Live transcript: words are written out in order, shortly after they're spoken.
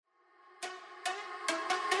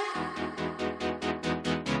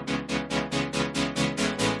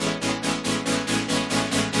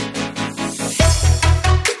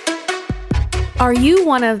Are you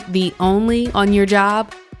one of the only on your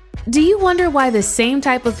job? Do you wonder why the same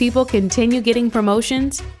type of people continue getting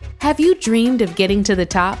promotions? Have you dreamed of getting to the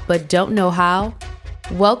top but don't know how?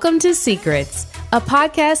 Welcome to Secrets, a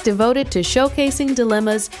podcast devoted to showcasing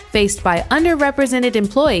dilemmas faced by underrepresented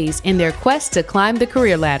employees in their quest to climb the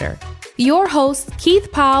career ladder. Your hosts,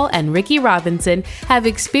 Keith Powell and Ricky Robinson, have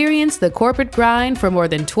experienced the corporate grind for more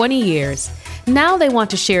than 20 years. Now they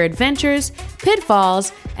want to share adventures,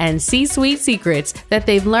 pitfalls, and C-suite secrets that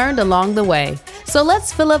they've learned along the way. So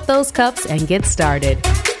let's fill up those cups and get started.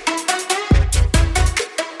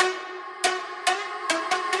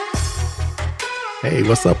 Hey,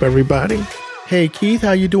 what's up, everybody? Hey, Keith,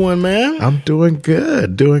 how you doing, man? I'm doing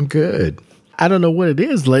good. I don't know what it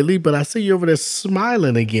is lately, but I see you over there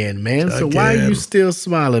smiling again, man. So why are you still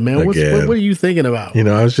smiling, man? What are you thinking about? You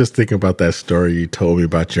know, I was just thinking about that story you told me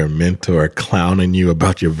about your mentor clowning you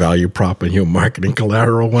about your value prop and your marketing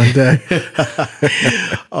collateral one day.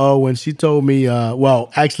 Oh, when she told me,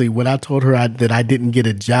 actually, when I told her that I didn't get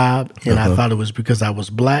a job and I thought it was because I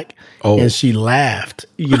was black, and she laughed,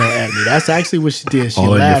 at me. That's actually what she did. She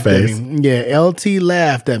laughed at me. Yeah, LT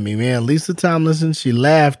laughed at me, man. Lisa Tomlinson, she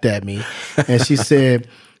laughed at me. And she said,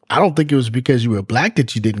 I don't think it was because you were black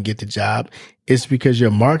that you didn't get the job. It's because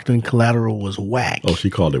your marketing collateral was whack. Oh, she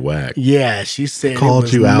called it whack. Yeah, she said called it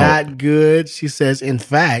was you out. Not good. She says, in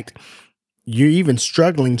fact, you're even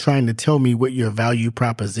struggling trying to tell me what your value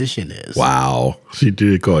proposition is. Wow. She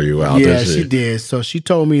did call you out. Yeah, she did. So she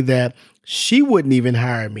told me that she wouldn't even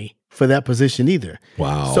hire me for that position either.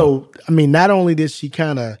 Wow. So, I mean, not only did she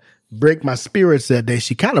kind of break my spirits that day,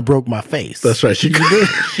 she kind of broke my face. That's right. She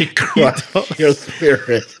crushed your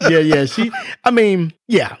spirit. Yeah.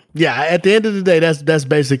 At the end of the day, that's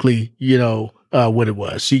basically, what it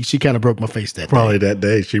was. She kind of broke my face that probably day. That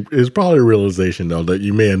day. It's probably a realization, though, that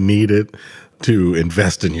you may have needed to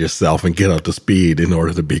invest in yourself and get up to speed in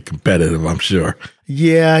order to be competitive, I'm sure.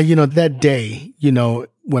 Yeah, that day,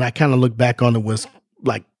 when I kind of look back on it, was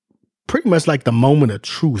like pretty much like the moment of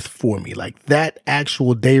truth for me. Like that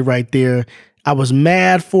actual day right there, I was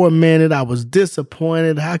mad for a minute. I was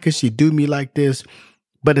disappointed. How could she do me like this?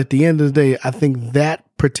 But at the end of the day, I think that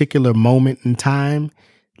particular moment in time,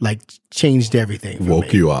 like, changed everything for Woke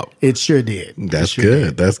me. you up. It sure did. That's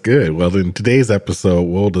good. That's good. Well, in today's episode,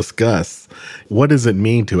 we'll discuss what does it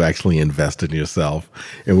mean to actually invest in yourself.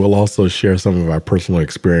 And we'll also share some of our personal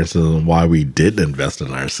experiences and why we didn't invest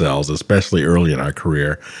in ourselves, especially early in our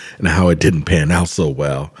career, and how it didn't pan out so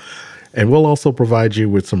well. And we'll also provide you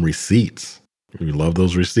with some receipts. We love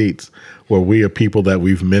those receipts where we are people that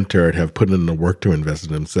we've mentored have put in the work to invest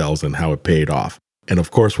in themselves and how it paid off. And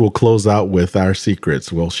of course, we'll close out with our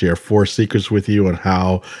secrets. We'll share 4 secrets with you on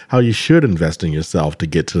how you should invest in yourself to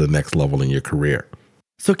get to the next level in your career.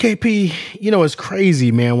 So KP, it's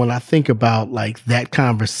crazy, man, when I think about like that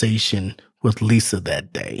conversation with Lisa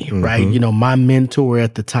that day, right? My mentor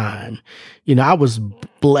at the time, I was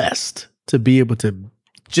blessed to be able to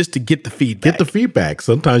just to get the feedback. Get the feedback.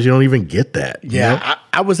 Sometimes you don't even get that. Yeah,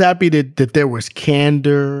 I was happy that there was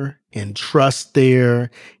candor and trust there,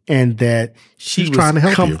 and that she was trying to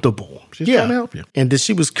help comfortable. She's trying to help you. And that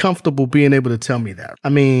she was comfortable being able to tell me that. I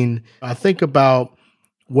mean, I think about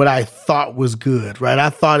what I thought was good, right? I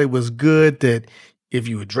thought it was good that if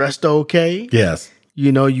you were dressed okay. Yes.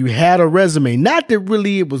 You had a resume. Not that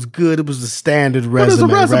really it was good. It was a standard resume,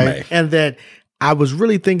 right? And that I was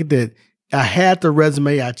really thinking that I had the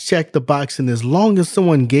resume, I checked the box, and as long as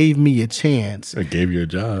someone gave me a chance. It gave you a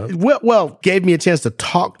job. Well, gave me a chance to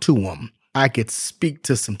talk to them, I could speak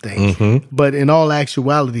to some things. But in all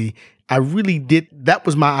actuality, I really did. That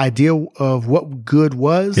was my idea of what good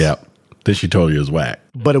was. Yeah. Then she told you it was whack.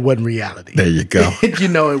 But it wasn't reality. There you go.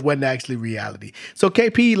 It wasn't actually reality. So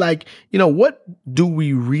KP, what do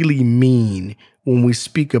we really mean when we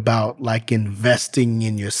speak about like investing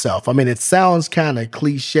in yourself? I mean, it sounds kind of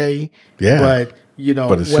cliche, but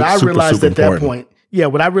what I realized at that point,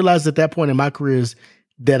 what I realized at that point in my career is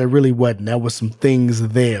that it really wasn't. There was some things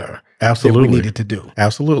there that we needed to do.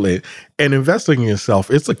 Absolutely. And investing in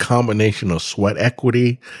yourself, it's a combination of sweat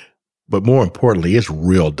equity, but more importantly, it's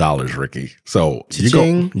real dollars, Ricky. So you're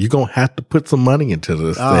going to have to put some money into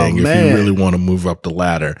this thing if you really want to move up the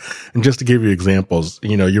ladder. And just to give you examples,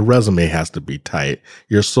 your resume has to be tight,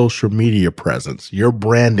 your social media presence, your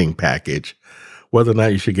branding package, whether or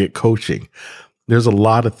not you should get coaching. There's a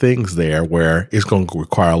lot of things there where it's going to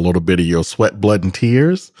require a little bit of your sweat, blood, and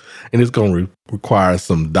tears, and it's going to require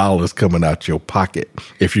some dollars coming out your pocket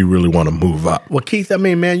if you really want to move up. Well, Keith, I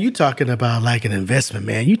mean, man, you talking about like an investment,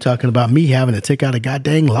 man. You talking about me having to take out a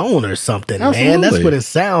goddamn loan or something, Absolutely. Man. That's what it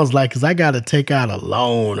sounds like, because I got to take out a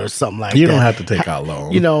loan or something like that. You don't have to take out a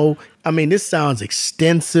loan. I mean, this sounds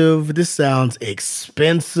extensive. This sounds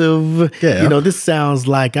expensive. Yeah. This sounds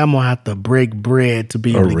like I'm going to have to break bread to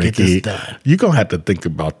be able to get this done. You're going to have to think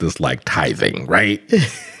about this like tithing, right?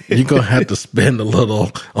 You're going to have to spend a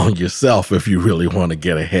little on yourself if you really want to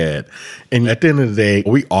get ahead. And at the end of the day,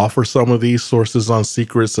 we offer some of these sources on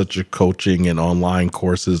Secrets, such as coaching and online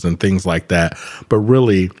courses and things like that. But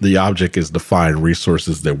really, the object is to find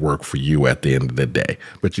resources that work for you at the end of the day.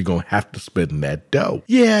 But you're going to have to spend that dough.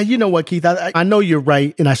 Yeah, you know what, Keith? I know you're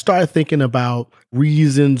right. And I started thinking about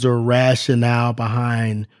reasons or rationale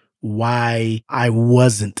behind why I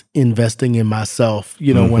wasn't investing in myself,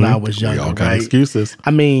 when I was younger. We all got excuses.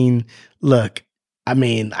 I mean, look,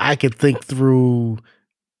 I could think through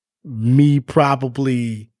me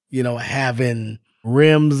probably, having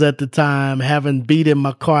rims at the time, having beat in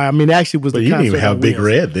my car. I mean, actually was the concert. You didn't even have Big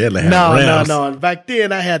Red then. No. Back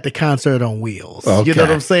then I had the concert on wheels. Okay. You know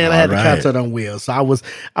what I'm saying? I had the concert on wheels. So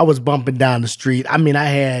I was bumping down the street. I mean, I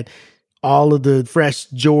had all of the fresh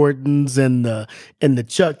Jordans and the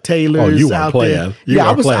Chuck Taylors. Oh, you weren't playing.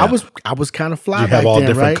 I was kind of fly. You have all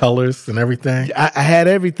different colors and everything. I had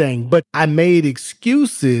everything, but I made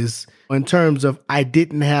excuses in terms of I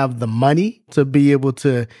didn't have the money to be able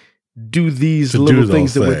to do these little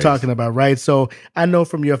things that we're talking about, right? So I know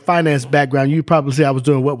from your finance background, you probably say I was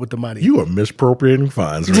doing what with the money? You were misappropriating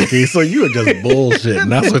funds, Ricky. So you were just bullshitting.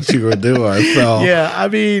 That's what you were doing. So yeah, I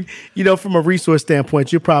mean, from a resource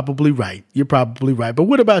standpoint, you're probably right. But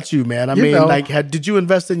what about you, man? Did you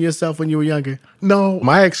invest in yourself when you were younger? No,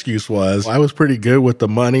 my excuse was I was pretty good with the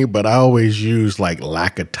money, but I always used like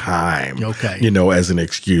lack of time, as an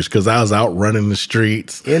excuse because I was out running the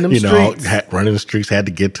streets. Running the streets, had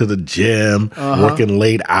to get to the gym, working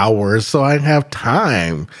late hours. So I didn't have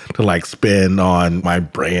time to like spend on my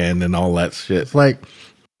brand and all that shit. It's like,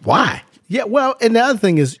 why? Yeah, well, and the other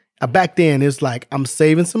thing is back then it's like I'm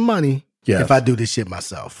saving some money. Yes. If I do this shit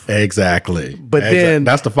myself. Exactly. But then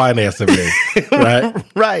that's the financing me, right?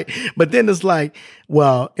 Right. But then it's like,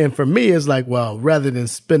 and for me, it's like, rather than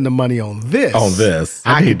spend the money on this.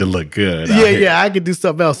 I need to look good. I could do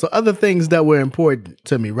something else. So other things that were important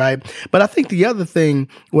to me, right? But I think the other thing,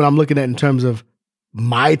 what I'm looking at in terms of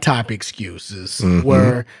my top excuses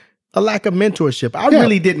were a lack of mentorship. I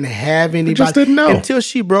really didn't have anybody. Just didn't know. Until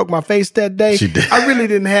she broke my face that day. She did. I really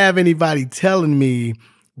didn't have anybody telling me,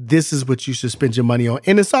 this is what you should spend your money on.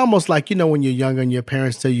 And it's almost like, when you're younger and your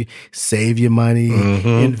parents tell you, save your money,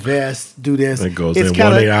 invest, do this. It goes in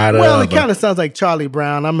one ear out of the other. It kind of sounds like Charlie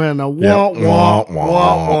Brown. I'm in a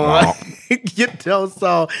wah.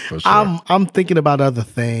 So sure. I'm thinking about other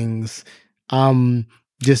things. I'm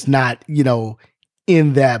just not,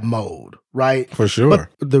 in that mode, right? For sure.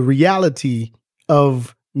 But the reality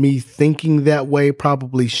of me thinking that way,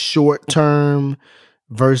 probably short term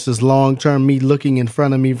versus long term, me looking in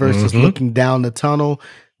front of me versus looking down the tunnel,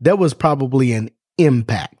 there was probably an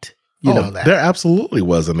impact. You know that. There absolutely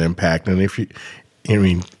was an impact. And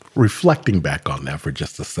reflecting back on that for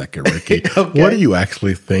just a second, Ricky, what do you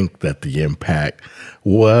actually think that the impact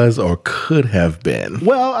was or could have been?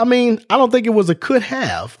 Well, I don't think it was a could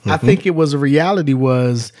have. I think it was a reality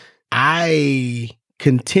was I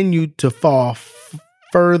continued to fall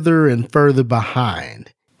further and further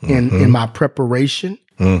behind in my preparation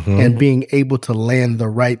and being able to land the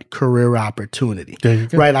right career opportunity.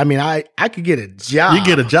 Right? I could get a job. You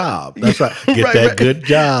get a job. That's right. Get that good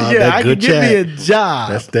job. Yeah, I could get me a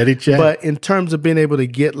job. That steady check. But in terms of being able to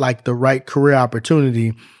get like the right career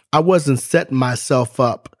opportunity, I wasn't setting myself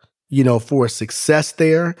up, for success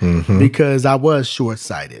there because I was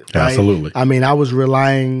short-sighted. Right? Absolutely. I was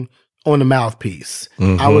relying on the mouthpiece.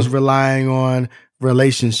 I was relying on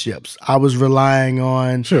relationships. I was relying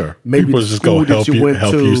on maybe people the just school go that you went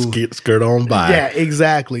to. You skirt on by. Yeah,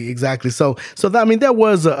 exactly. So that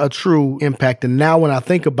was a true impact. And now when I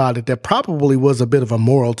think about it, there probably was a bit of a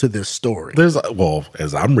moral to this story.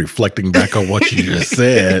 As I'm reflecting back on what you just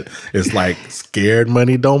said, it's like scared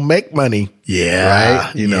money don't make money.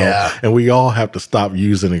 Yeah. Right? And we all have to stop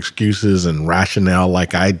using excuses and rationale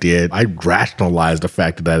like I did. I rationalized the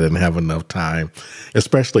fact that I didn't have enough time,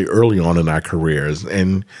 especially early on in our careers.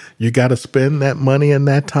 And you got to spend that money and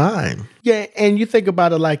that time. Yeah. And you think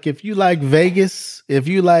about it like if you like Vegas, if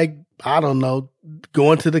you like, I don't know,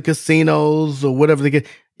 going to the casinos or whatever they get,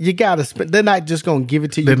 you got to spend. They're not just going to give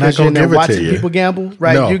it to you because you're there watching people gamble,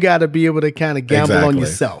 right? No. You got to be able to kind of gamble on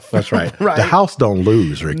yourself. That's right. Right. The house don't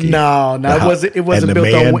lose, Ricky. No, it wasn't. It wasn't and the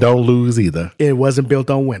built man on. Don't lose either. It wasn't built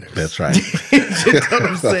on winners. That's right. You know what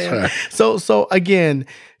I'm saying? Right. So again,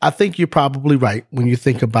 I think you're probably right when you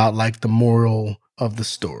think about like the moral of the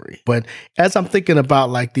story. But as I'm thinking about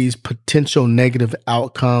like these potential negative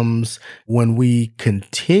outcomes when we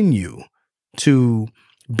continue to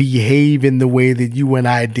behave in the way that you and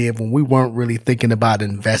I did when we weren't really thinking about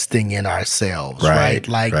investing in ourselves, right?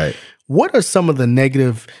 Like, what are some of the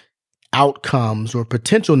negative outcomes or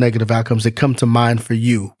potential negative outcomes that come to mind for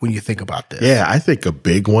you when you think about this? Yeah, I think a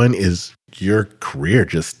big one is your career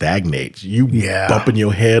just stagnates. You bumping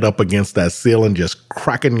your head up against that ceiling, just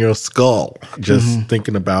cracking your skull, just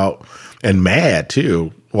thinking about, and mad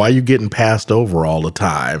too. Why are you getting passed over all the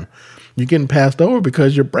time? You're getting passed over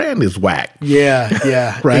because your brand is whack. Yeah,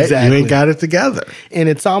 right? Exactly. You ain't got it together. And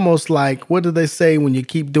it's almost like, what do they say when you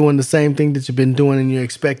keep doing the same thing that you've been doing and you're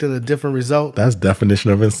expecting a different result? That's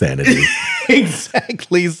definition of insanity.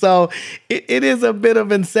 Exactly. So it is a bit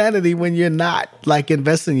of insanity when you're not like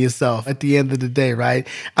investing in yourself at the end of the day, right?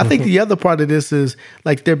 I think the other part of this is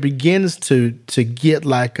like there begins to get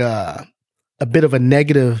like a bit of a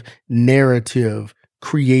negative narrative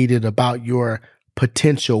created about your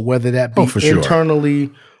potential, whether that be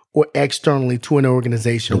internally or externally to an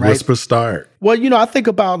organization, the right? whisper start. Well, I think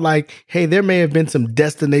about like, hey, there may have been some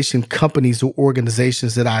destination companies or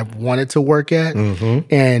organizations that I wanted to work at,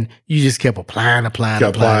 and you just kept applying. It's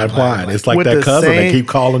like that cousin that keep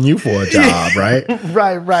calling you for a job, right?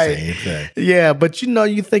 Right. Same thing. Yeah, but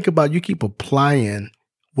you think about, you keep applying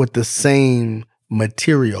with the same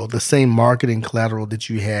material, the same marketing collateral that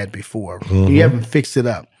you had before. You haven't fixed it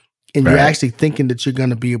up. And you're actually thinking that you're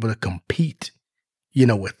going to be able to compete,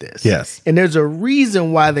 with this. Yes. And there's a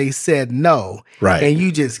reason why they said no. Right. And you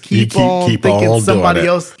just keep on thinking somebody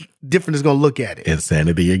else different is going to look at it.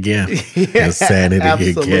 Insanity again.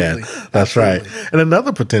 Insanity again. That's right. And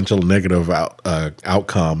another potential negative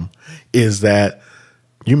outcome is that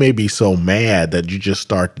you may be so mad that you just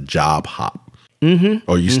start to job hop.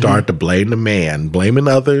 Or you start to blame the man, blaming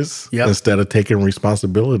others instead of taking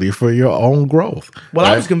responsibility for your own growth. Well,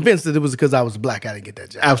 I was convinced that it was because I was black I didn't get that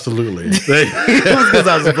job. Absolutely. It was because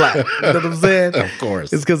I was black. You know what I'm saying? Of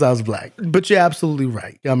course. It's because I was black. But you're absolutely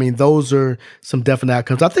right. I mean, those are some definite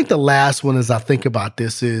outcomes. I think the last one as I think about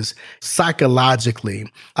this is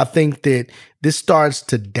psychologically, I think that this starts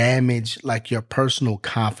to damage like your personal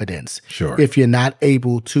confidence. Sure. If you're not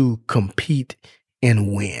able to compete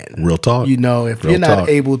and win. Real talk. If you're not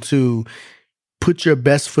able to put your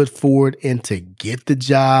best foot forward and to get the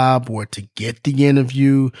job or to get the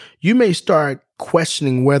interview, you may start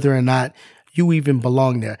questioning whether or not you even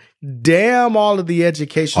belong there. Damn all of the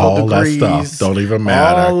educational degrees. That stuff don't even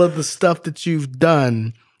matter. All of the stuff that you've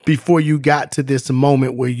done before you got to this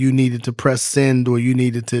moment where you needed to press send or you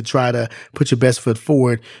needed to try to put your best foot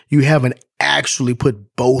forward. You haven't actually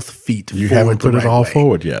put both feet forward. You haven't put it all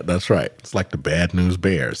forward yet. That's right. It's like the Bad News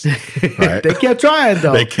Bears. Right? They kept trying,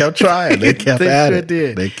 though. They kept trying. They kept at it.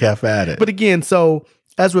 Did. They kept at it. But again, so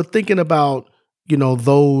as we're thinking about,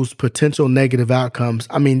 those potential negative outcomes,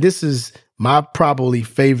 I mean, this is my probably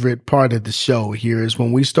favorite part of the show here is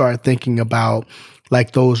when we start thinking about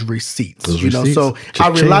like those receipts, So I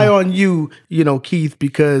rely on you, Keith,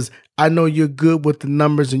 because I know you're good with the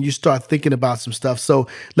numbers and you start thinking about some stuff. So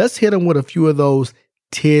let's hit them with a few of those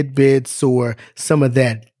tidbits or some of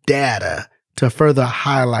that data to further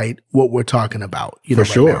highlight what we're talking about. For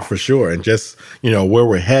sure. And just, where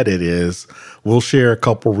we're headed is we'll share a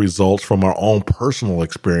couple results from our own personal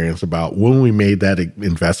experience about when we made that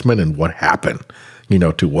investment and what happened.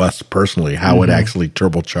 To us personally, how it actually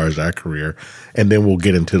turbocharged our career. And then we'll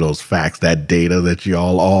get into those facts, that data that you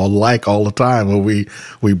all like all the time when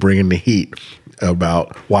we bring in the heat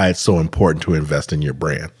about why it's so important to invest in your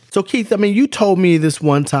brand. So Keith, I mean, you told me this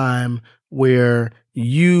one time where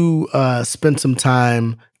you spent some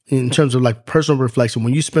time in terms of like personal reflection,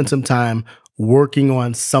 when you spent some time working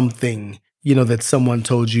on something, that someone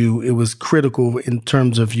told you it was critical in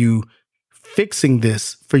terms of you fixing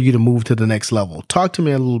this for you to move to the next level. Talk to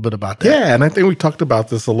me a little bit about that. Yeah, and I think we talked about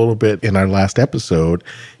this a little bit in our last episode,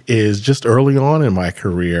 is just early on in my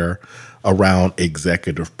career around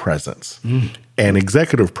executive presence. And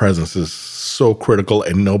executive presence is so critical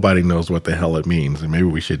and nobody knows what the hell it means. And maybe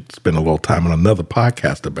we should spend a little time on another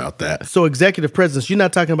podcast about that. So executive presence, you're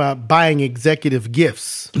not talking about buying executive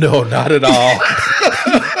gifts. No, not at all.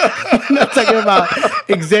 You're not talking about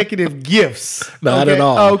executive gifts. Not at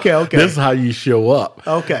all. Okay. This is how you show up.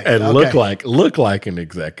 Okay. And look like an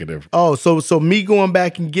executive. Oh, so me going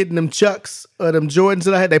back and getting them Chucks or them Jordans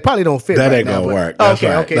that I had, they probably don't fit. That right ain't now, gonna work. That's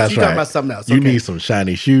right. Okay. That's so you're talking right. about something else. You need some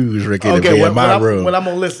shiny shoes, Ricky, to be in my room. Well, I'm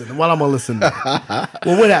gonna listen. Well,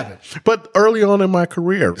 what happened? But early on in my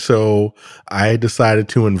career, so I decided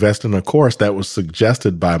to invest in a course that was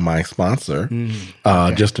suggested by my sponsor,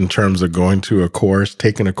 just in terms of going to a course,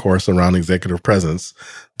 taking a course around around executive presence,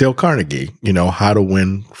 Dale Carnegie, how to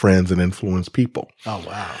win friends and influence people. Oh,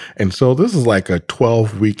 wow. And so this is like a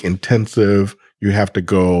 12-week intensive. You have to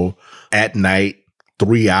go at night,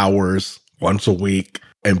 3 hours once a week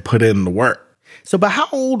and put in the work. So, but how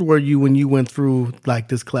old were you when you went through like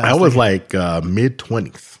this class? I was like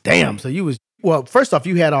mid-20s. Damn. So you was, well, first off,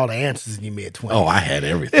 you had all the answers in your mid-20s. Oh, I had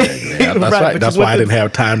everything. Man. That's right. That's why I didn't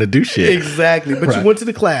have time to do shit. Exactly. But you went to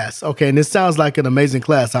the class. Okay. And this sounds like an amazing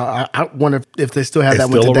class. I wonder if they still have that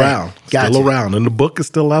one today. Around. Gotcha. Still around. And the book is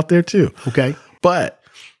still out there too. Okay. But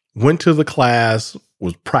went to the class,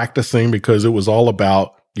 was practicing because it was all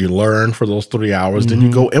about you learn for those 3 hours, then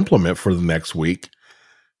you go implement for the next week,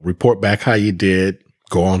 report back how you did,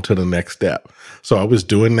 go on to the next step. So I was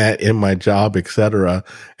doing that in my job, et cetera.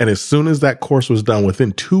 And as soon as that course was done,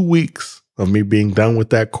 within 2 weeks of me being done with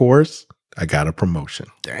that course, I got a promotion.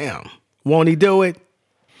 Damn. Won't he do it?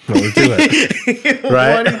 Won't he do it?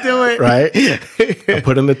 Right? Won't he do it? Right? I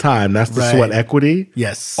put in the time. That's the sweat equity.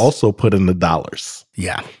 Yes. Also put in the dollars.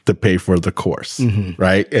 Yeah. To pay for the course.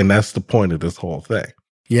 Right? And that's the point of this whole thing.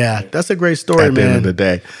 Yeah. That's a great story, at man. the end of the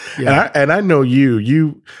day. Yeah. And I know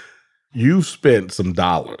you spent some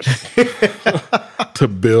dollars to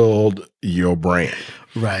build your brand.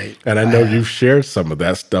 Right. And I know you've shared some of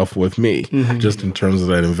that stuff with me, just in terms of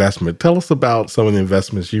that investment. Tell us about some of the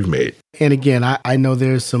investments you've made. And again, I know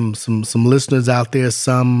there's some listeners out there,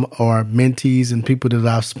 some are mentees and people that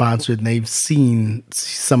I've sponsored, and they've seen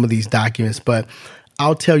some of these documents. But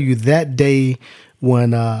I'll tell you that day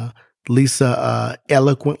when Lisa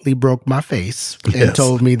eloquently broke my face and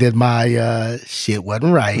told me that my shit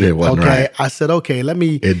wasn't right. It wasn't right. I said, okay, let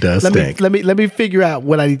me figure out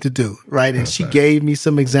what I need to do. Right. And she gave me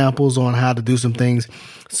some examples on how to do some things.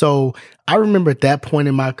 So I remember at that point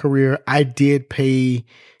in my career, I did pay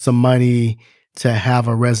some money to have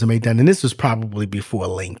a resume done. And this was probably before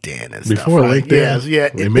LinkedIn and stuff. Before LinkedIn? Yes, yeah.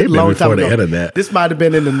 It may have been before the internet. This might have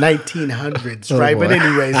been in the 1900s, right? But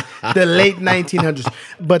anyways, the late 1900s.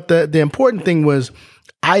 But the important thing was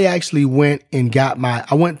I actually went and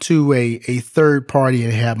I went to a third party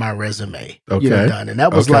and had my resume done. And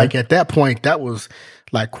that was like, at that point, that was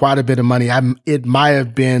like quite a bit of money. It might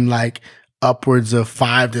have been like upwards of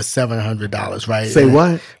 $500 to $700, right? Say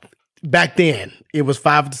what? Back then, it was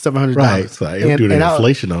 $500 to $700. Right. So you do the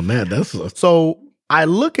inflation on that. So I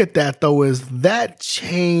look at that though as that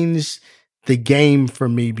changed the game for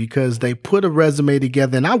me because they put a resume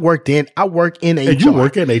together and I work in HR. And you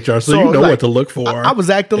work in HR, so you know what to look for. I was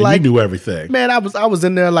acting like you knew everything. Man, I was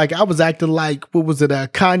in there like I was acting like what was it?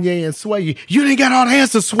 Kanye and Sway. You didn't got all the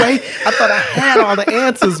answers, Sway. I thought I had all the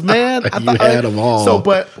answers, man. I thought you had them all. So,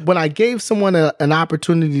 but when I gave someone an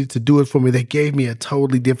opportunity to do it for me, they gave me a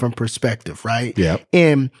totally different perspective, right? Yeah.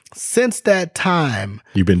 And since that time,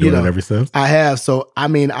 you've been doing it ever since. I have. So I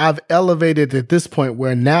mean, I've elevated at this point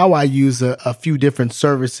where now I use a few different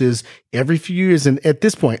services every few years. And at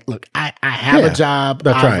this point, look, I have a job.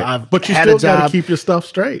 That's right. But you still got to keep your stuff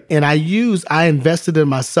straight. And I invested in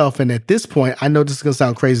myself. And at this point, I know this is going to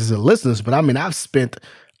sound crazy to the listeners, but I mean, I've spent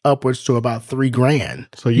upwards to about $3,000.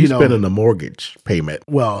 So you spending a mortgage payment.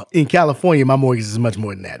 Well, in California, my mortgage is much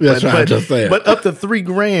more than that. That's right. Just saying. But up to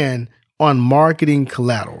 $3,000 on marketing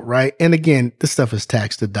collateral, right? And again, this stuff is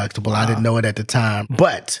tax deductible. Wow. I didn't know it at the time,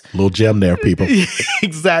 but little gem there, people.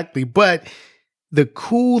 Exactly. But the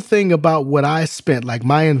cool thing about what I spent, like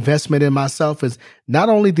my investment in myself, is not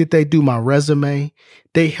only did they do my resume,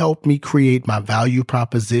 they helped me create my value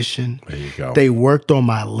proposition. There you go. They worked on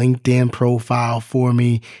my LinkedIn profile for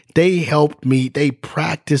me. They helped me. They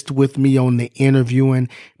practiced with me on the interviewing.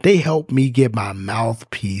 They helped me get my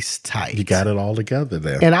mouthpiece tight. You got it all together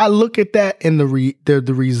there. And I look at that, and the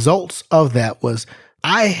results of that was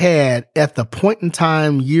I had, at the point in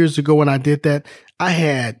time years ago when I did that, I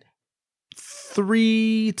had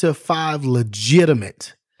 3 to 5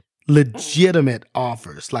 legitimate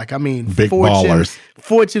offers. Like, I mean, big ballers.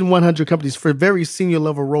 Fortune 100 companies for very senior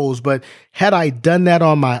level roles. But had I done that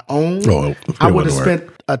on my own, I would have spent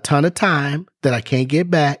a ton of time that I can't get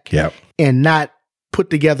back and not put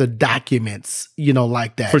together documents,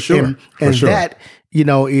 like that. For sure. And that,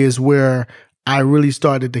 is where I really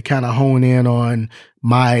started to kind of hone in on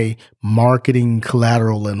my marketing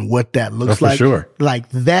collateral and what that looks like. For sure. Like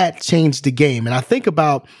that changed the game. And I think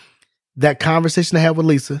about that conversation I had with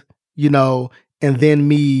Lisa, and then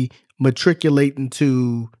me matriculating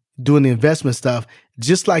to doing the investment stuff,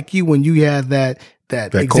 just like you, when you had that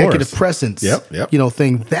executive presence,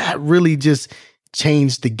 thing, that really just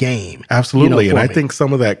changed the game. Absolutely. And I think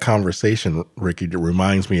some of that conversation, Ricky,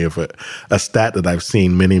 reminds me of a stat that I've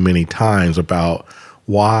seen many, many times about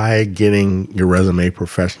why getting your resume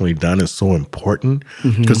professionally done is so important.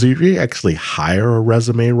 Because if you actually hire a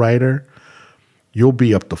resume writer, you'll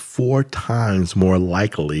be up to 4 times more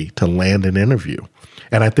likely to land an interview.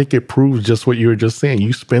 And I think it proves just what you were just saying.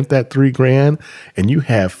 You spent that $3,000 and you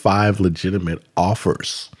have 5 legitimate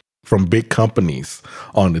offers from big companies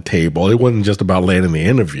on the table. It wasn't just about landing the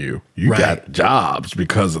interview. You got jobs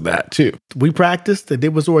because of that too. We practiced that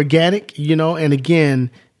it was organic, and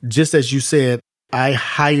again, just as you said, I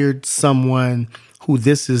hired someone who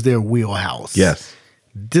this is their wheelhouse. Yes.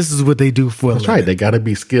 This is what they do for a living. That's right. They got to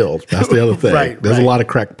be skilled. That's the other thing. There's a right. lot of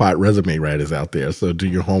crackpot resume writers out there. So do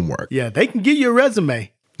your homework. Yeah, they can give you a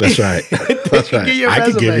resume. That's right. That's right.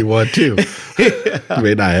 I can give you one too. It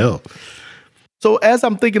may not help. So as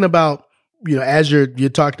I'm thinking about, as you're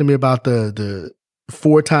talking to me about the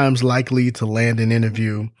 4 times likely to land an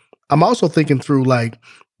interview, I'm also thinking through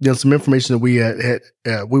some information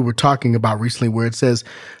that we were talking about recently, where it says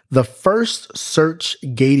the first search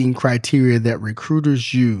gating criteria that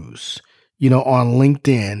recruiters use, on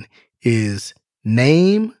LinkedIn is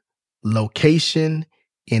name, location,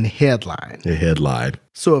 and headline. The headline.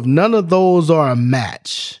 So if none of those are a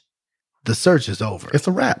match, the search is over. It's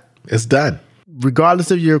a wrap. It's done.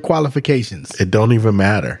 Regardless of your qualifications. It don't even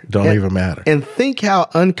matter. And think how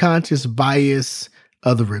unconscious bias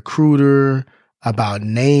of the recruiter about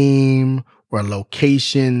name or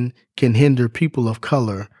location can hinder people of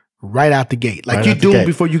color right out the gate. Like you do them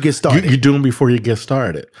before you get started. You do them before you get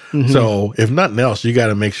started. So if nothing else, you got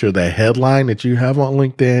to make sure that headline that you have on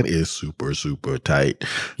LinkedIn is super, super tight.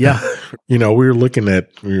 Yeah. We were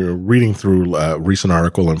reading through a recent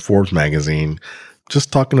article in Forbes magazine,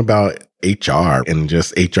 just talking about HR and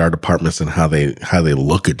just HR departments and how they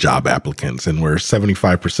look at job applicants, and where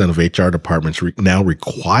 75% of HR departments now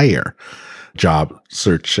require job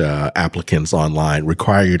search applicants online,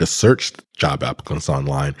 require you to search job applicants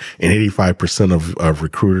online. And 85% of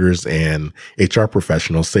recruiters and HR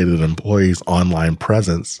professionals say that employees' online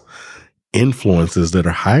presence influences their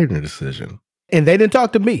hiring decision. And they didn't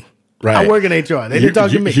talk to me. Right. I work in HR. They didn't talk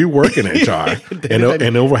to me. You work in HR.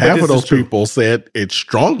 and over half of those people said it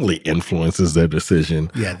strongly influences their decision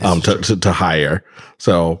to hire.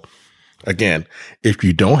 So again, if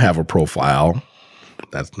you don't have a profile,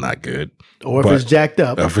 that's not good. Or if it's jacked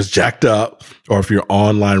up. Or if your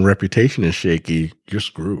online reputation is shaky, you're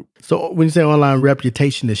screwed. So when you say online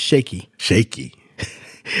reputation is shaky.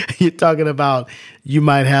 You're talking about you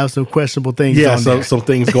might have some questionable things on there. some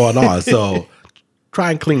things going on. So try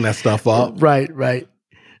and clean that stuff up. Right.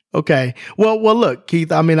 Okay. Well, look,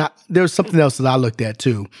 Keith, there's something else that I looked at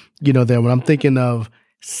too. When I'm thinking of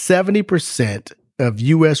 70% of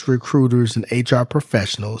U.S. recruiters and HR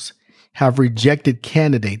professionals have rejected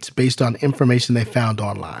candidates based on information they found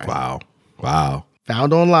online. Wow.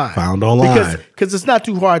 Found online. Because it's not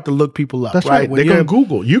too hard to look people up. That's right. They're going to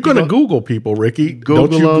Google. You're going to Google people, Ricky.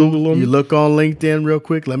 Don't you Google them? You look on LinkedIn real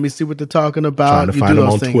quick. Let me see what they're talking about. Trying to find them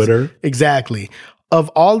on Twitter. Exactly. Of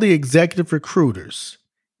all the executive recruiters,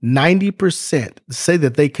 90% say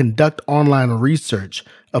that they conduct online research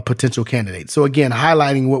of potential candidates. So again,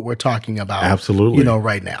 highlighting what we're talking about. Absolutely.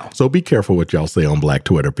 Right now. So be careful what y'all say on Black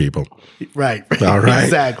Twitter, people. Right. All right.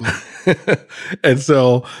 Exactly. And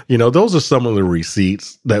so, those are some of the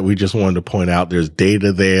receipts that we just wanted to point out. There's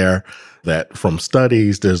data there that from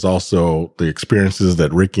studies. There's also the experiences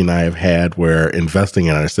that Ricky and I have had where investing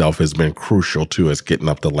in ourselves has been crucial to us getting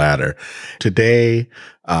up the ladder. Today,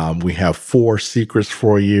 we have 4 secrets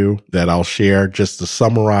for you that I'll share just to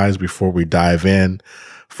summarize before we dive in.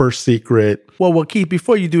 First secret. Well, Keith,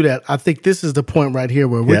 before you do that, I think this is the point right here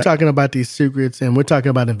where we're talking about these secrets and we're talking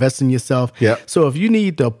about investing in yourself. Yep. So if you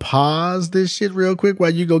need to pause this shit real quick while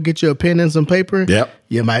you go get your pen and some paper,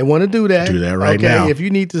 you might want to do that. Do that right now. If you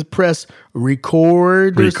need to press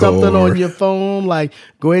record or something on your phone,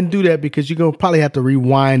 go ahead and do that, because you're going to probably have to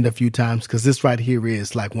rewind a few times, because this right here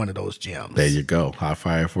is like one of those gems. There you go. High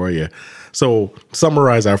five for you. So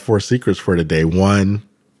summarize our 4 secrets for today. 1,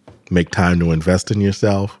 make time to invest in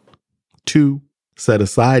yourself. 2, set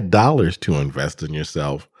aside dollars to invest in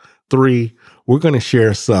yourself. 3, we're going to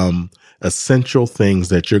share some essential things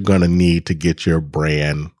that you're going to need to get your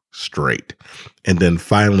brand straight. And then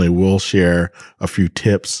finally, we'll share a few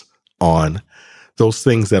tips on those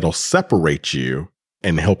things that'll separate you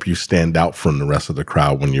and help you stand out from the rest of the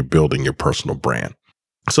crowd when you're building your personal brand.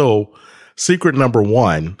 So, secret number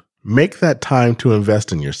 1, make that time to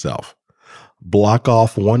invest in yourself. Block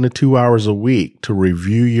off 1 to 2 hours a week to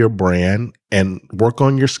review your brand and work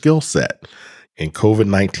on your skill set. In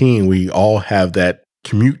COVID-19, we all have that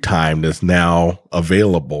commute time that's now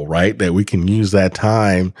available, right? That we can use that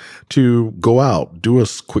time to go out, do a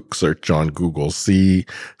quick search on Google, see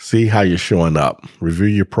how you're showing up, review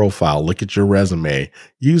your profile, look at your resume,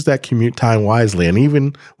 use that commute time wisely. And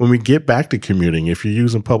even when we get back to commuting, if you're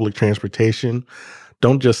using public transportation,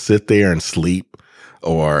 don't just sit there and sleep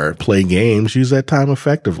or play games. Use that time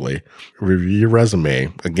effectively. Review your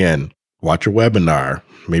resume. Again, watch a webinar,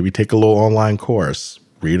 maybe take a little online course,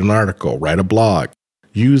 read an article, write a blog.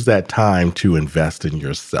 Use that time to invest in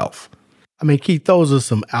yourself. I mean, Keith, those are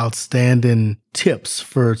some outstanding tips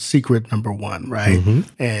for secret number one, right? Mm-hmm.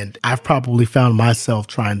 And I've probably found myself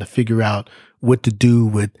trying to figure out what to do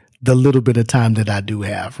with the little bit of time that I do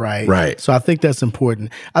have, right? Right. So I think that's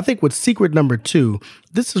important. I think with secret number two,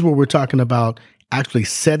 this is where we're talking about actually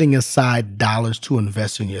setting aside dollars to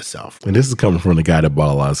invest in yourself. And this is coming from the guy that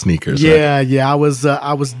bought a lot of sneakers. Yeah, right? Yeah. I was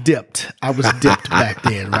dipped. I was dipped back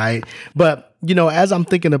then, right? But as I'm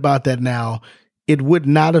thinking about that now, it would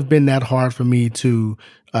not have been that hard for me to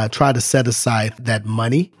try to set aside that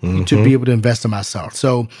money to be able to invest in myself.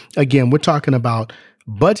 So again, we're talking about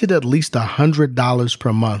budget at least $100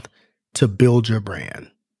 per month to build your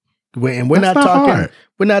brand. And we're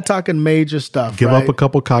not talking major stuff. Give up a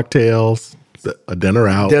couple cocktails, a dinner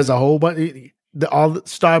out. There's a whole bunch. All the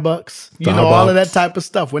Starbucks, all of that type of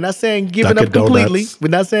stuff. We're not saying giving up completely. We're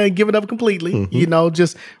not saying giving up completely,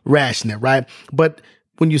 just ration it, right? But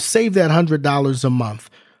when you save that $100 a month,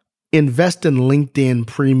 invest in LinkedIn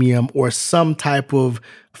Premium or some type of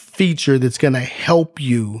feature that's going to help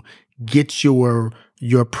you get your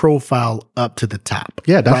profile up to the top.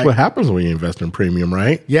 Yeah, that's right? What happens when you invest in premium,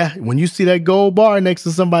 right? Yeah. When you see that gold bar next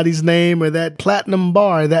to somebody's name or that platinum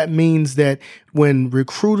bar, that means that when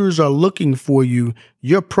recruiters are looking for you,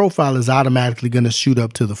 your profile is automatically going to shoot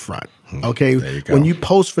up to the front. Okay. There you go. When you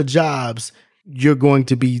post for jobs, you're going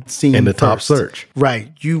to be seen in the first. top search.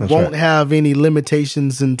 Right. You won't have any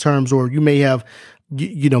limitations in terms, or you may have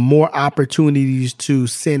more opportunities to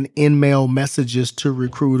send in-mail messages to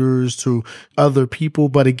recruiters, to other people.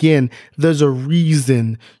 But again, there's a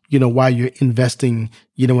reason, why you're investing,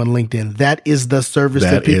 in LinkedIn. That is the service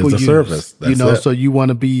that people use. Service. That's so you want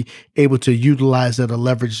to be able to utilize it or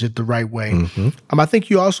leverage it the right way. I think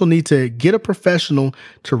you also need to get a professional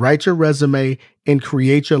to write your resume and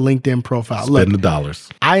create your LinkedIn profile. Spend the dollars.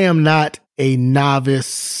 I am not a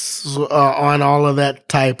novice on all of that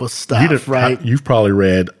type of stuff, right? You've probably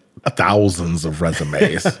read thousands of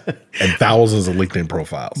resumes and thousands of LinkedIn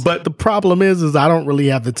profiles. But the problem is I don't really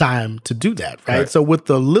have the time to do that, right? So with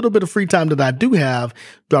the little bit of free time that I do have,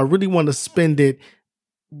 do I really want to spend it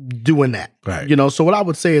doing that? Right. So what I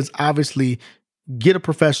would say is obviously get a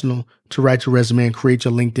professional to write your resume and create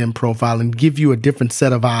your LinkedIn profile and give you a different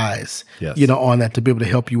set of eyes, on that to be able to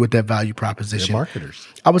help you with that value proposition. They're marketers.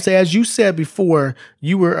 I would say, as you said before,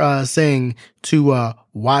 you were saying to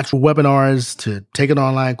watch webinars, to take an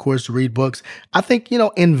online course, to read books. I think,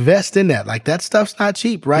 invest in that. Like that stuff's not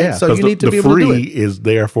cheap, right? Yeah, so you need to be able to do it. The free is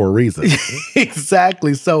there for a reason.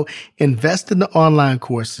 Exactly. So invest in the online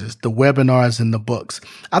courses, the webinars, and the books.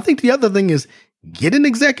 I think the other thing is get an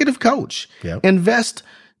executive coach. Yep. Invest,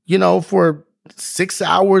 for 6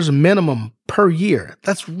 hours minimum per year.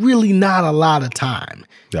 That's really not a lot of time.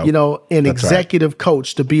 Yep. An executive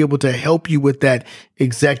coach to be able to help you with that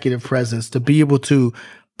executive presence, to be able to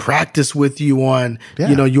practice with you on,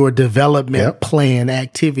 your development plan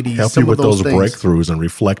activities. Help you with those breakthroughs and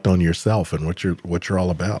reflect on yourself and what you're all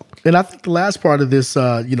about. And I think the last part of this,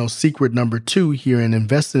 secret number 2 here in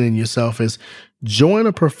investing in yourself is join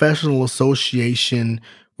a professional association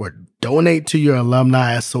or donate to your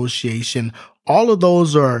alumni association. All of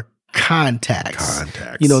those are contacts.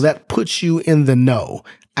 That puts you in the know.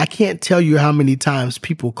 I can't tell you how many times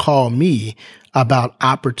people call me about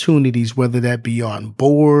opportunities, whether that be on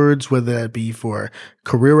boards, whether that be for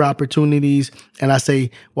career opportunities. And I say,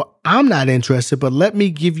 well, I'm not interested, but let me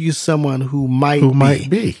give you someone who might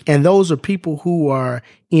be. And those are people who are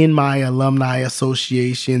in my alumni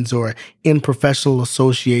associations or in professional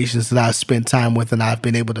associations that I've spent time with and I've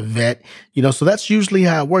been able to vet, so that's usually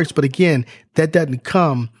how it works. But again, that doesn't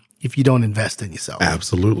come if you don't invest in yourself.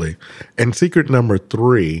 Absolutely. And secret number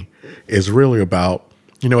 3 is really about,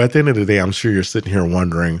 at the end of the day, I'm sure you're sitting here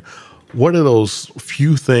wondering, what are those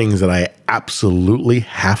few things that I absolutely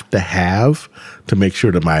have to make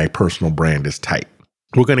sure that my personal brand is tight?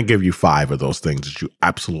 We're going to give you 5 of those things that you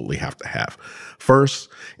absolutely have to have. First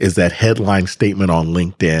is that headline statement on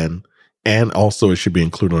LinkedIn. And also it should be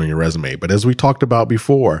included on your resume. But as we talked about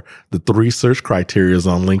before, the 3 search criteria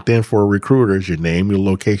on LinkedIn for a recruiter is your name, your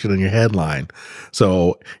location, and your headline.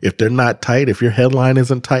 So if they're not tight, if your headline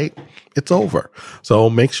isn't tight, it's over. So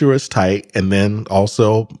make sure it's tight, and then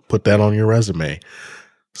also put that on your resume.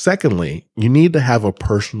 Secondly, you need to have a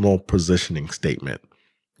personal positioning statement.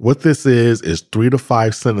 What this is 3 to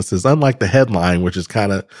 5 sentences. Unlike the headline, which is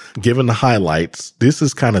kind of given the highlights, this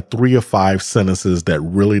is kind of 3 or 5 sentences that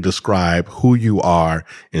really describe who you are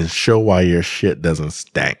and show why your shit doesn't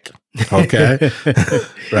stink. Okay?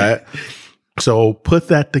 Right? So put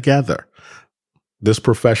that together. This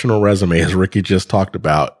professional resume, as Ricky just talked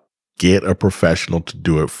about, get a professional to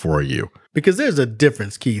do it for you. Because there's a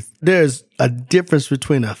difference, Keith. There's a difference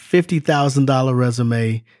between a $50,000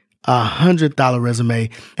 resume, a $100 resume,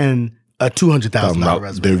 and a $200,000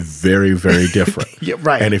 resume. They're very, very different. Yeah,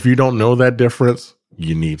 right. And if you don't know that difference,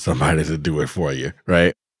 you need somebody to do it for you,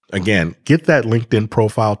 right? Again, get that LinkedIn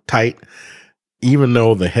profile tight. Even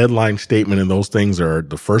though the headline statement and those things are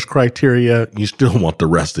the first criteria, you still want the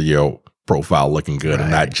rest of your profile looking good and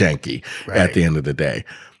not janky at the end of the day.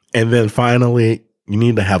 And then finally, you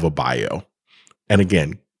need to have a bio. And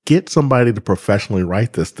again, get somebody to professionally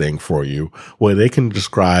write this thing for you where they can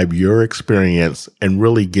describe your experience and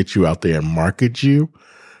really get you out there and market you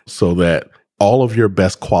so that all of your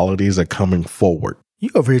best qualities are coming forward. You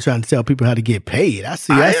over here trying to tell people how to get paid. I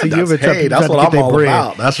see you over hey, that's what I'm all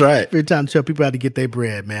about. That's right. Every time to tell people how to get their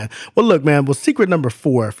bread, man. Well, look, man, well, secret number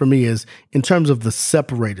 4 for me is in terms of the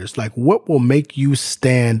separators, like what will make you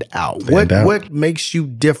stand out? What makes you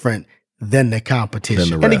different than the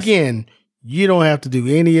competition? And again, you don't have to do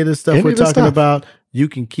any of the stuff we're talking about. You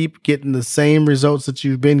can keep getting the same results that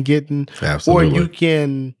you've been getting. Absolutely. Or you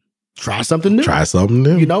can try something new.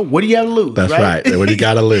 You know, what do you have to lose? That's right. What do you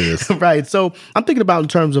got to lose? Right. So I'm thinking about in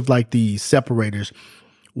terms of like the separators.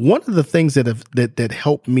 One of the things that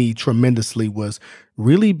helped me tremendously was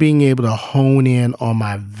really being able to hone in on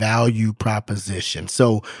my value proposition.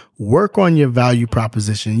 So work on your value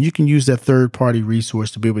proposition. You can use that third-party resource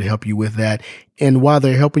to be able to help you with that. And while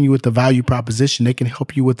they're helping you with the value proposition, they can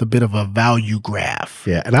help you with a bit of a value graph.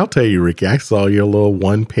 Yeah. And I'll tell you, Ricky, I saw your little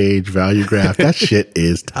 1-page value graph. That shit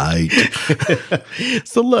is tight.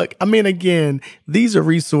 So look, I mean, again, these are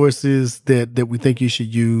resources that we think you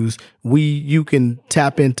should use. You can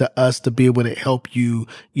tap into us to be able to help you,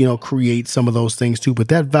 create some of those things too. But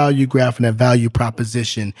that value graph and that value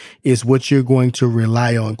proposition is what you're going to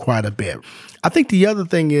rely on quite a bit. I think the other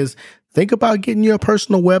thing is, think about getting your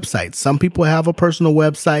personal website. Some people have a personal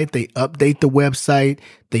website. They update the website.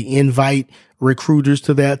 They invite recruiters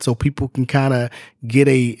to that so people can kind of get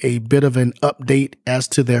a bit of an update as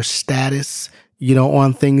to their status,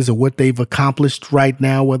 on things or what they've accomplished right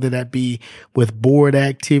now, whether that be with board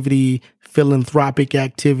activity, philanthropic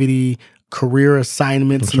activity, career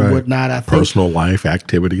assignments and whatnot. I think personal life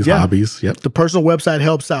activities, hobbies. Yep. The personal website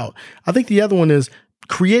helps out. I think the other one is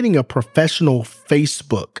creating a professional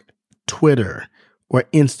Facebook, Twitter, or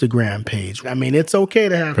Instagram page. I mean, it's okay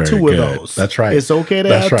to have two of those. That's right. It's okay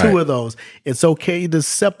to have two of those. It's okay to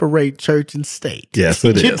separate church and state. Yes,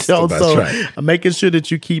 it is. That's right. Making sure that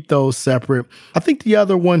you keep those separate. I think the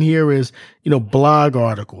other one here is, blog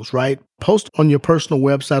articles, right? Post on your personal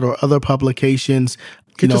website or other publications.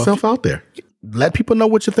 Get yourself out there. Let people know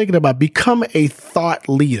what you're thinking about. Become a thought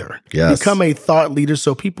leader. Yes. Become a thought leader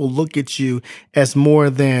so people look at you as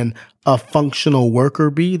more than a functional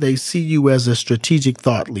worker bee. They see you as a strategic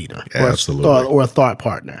thought leader or a thought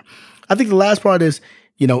partner. I think the last part is,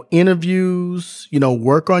 interviews,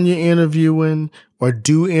 work on your interviewing or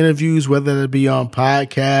do interviews, whether it be on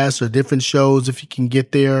podcasts or different shows if you can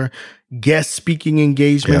get there. Guest speaking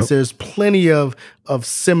engagements. Yep. There's plenty of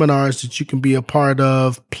seminars that you can be a part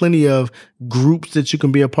of, plenty of groups that you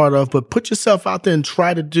can be a part of, but put yourself out there and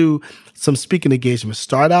try to do some speaking engagements.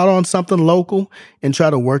 Start out on something local and try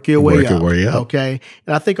to work your way up. Okay.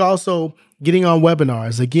 And I think also getting on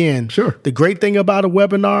webinars. Again, the great thing about a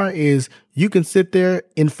webinar is you can sit there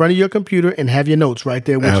in front of your computer and have your notes right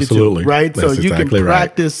there with you too, right? That's so you can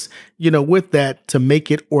practice, with that to make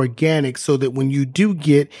it organic so that when you do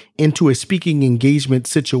get into a speaking engagement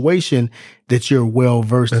situation that you're well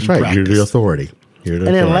versed in practice. That's right. You're the authority.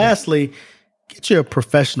 Then lastly, get your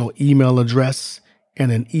professional email address and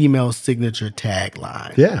an email signature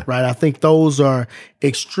tagline. Yeah. Right. I think those are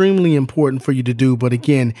extremely important for you to do. But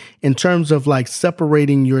again, in terms of like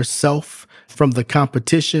separating yourself from the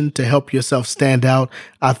competition to help yourself stand out,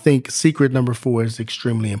 I think secret number 4 is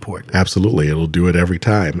extremely important. Absolutely. It'll do it every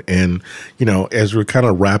time. And, as we're kind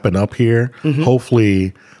of wrapping up here,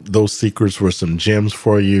 hopefully those secrets were some gems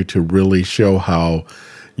for you to really show how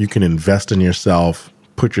you can invest in yourself,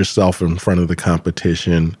 put yourself in front of the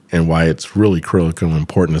competition, and why it's really critical and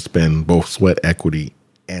important to spend both sweat equity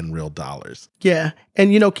and real dollars. Yeah.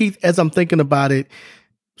 And, Keith, as I'm thinking about it,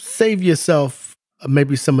 save yourself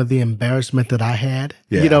maybe some of the embarrassment that I had,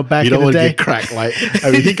 back you in the day. You don't want to get cracked. Like,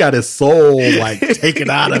 I mean, he got his soul taken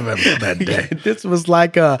out of him that day. This was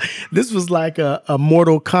like a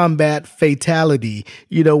Mortal Kombat fatality,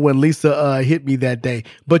 when Lisa hit me that day.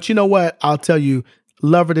 But you know what? I'll tell you,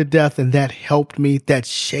 love her to death, and that helped me, that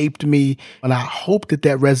shaped me. And I hope that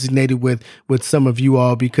resonated with some of you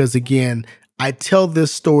all, because again, I tell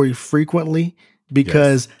this story frequently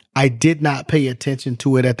because I did not pay attention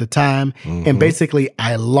to it at the time. Mm-hmm. And basically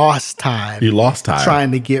I lost time. You lost time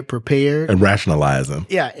trying to get prepared and rationalizing.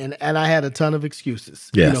 Yeah. And I had a ton of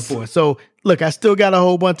excuses, yes. For it. So look, I still got a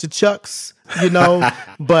whole bunch of Chucks,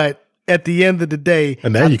 but at the end of the day.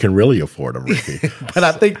 And now you can really afford them, Ricky. But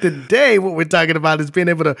I think today what we're talking about is being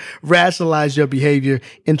able to rationalize your behavior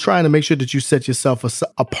and trying to make sure that you set yourself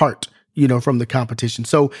apart, from the competition.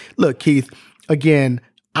 So look, Keith, again,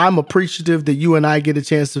 I'm appreciative that you and I get a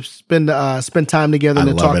chance to spend time together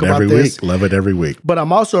and talk about this. Love it every week. But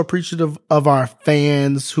I'm also appreciative of our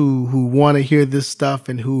fans who want to hear this stuff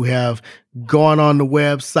and who have gone on the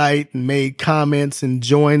website and made comments and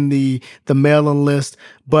joined the mailing list.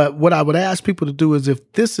 But what I would ask people to do is,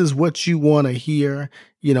 if this is what you want to hear,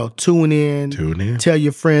 tune in, tell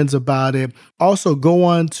your friends about it. Also, go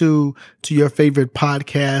on to your favorite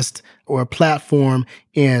podcast or platform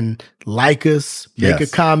and like us, make a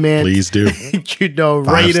comment. Please do.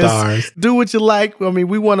 Rate us. Do what you like. I mean,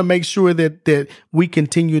 we want to make sure that we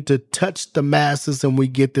continue to touch the masses and we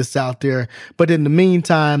get this out there. But in the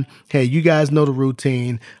meantime, hey, you guys know the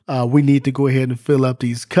routine. We need to go ahead and fill up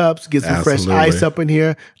these cups, get some fresh ice up in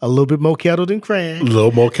here, a little bit more kettle than cran.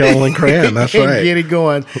 That's right. Get it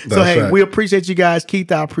going. We appreciate you guys.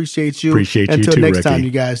 Keith, I appreciate you. Until you too, next Ricky. Time,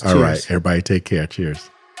 you guys. Cheers. All right, everybody take care. Cheers.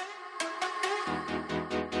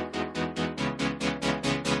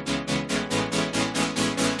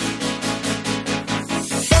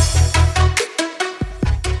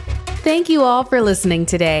 Thank you all for listening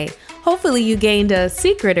today. Hopefully you gained a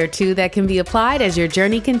secret or two that can be applied as your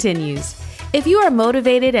journey continues. If you are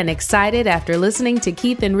motivated and excited after listening to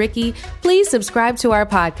Keith and Ricky, please subscribe to our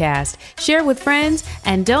podcast, share with friends,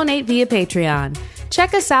 and donate via Patreon.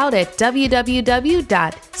 Check us out at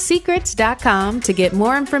www.secrets.com to get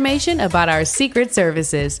more information about our secret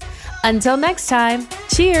services. Until next time,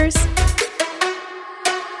 cheers!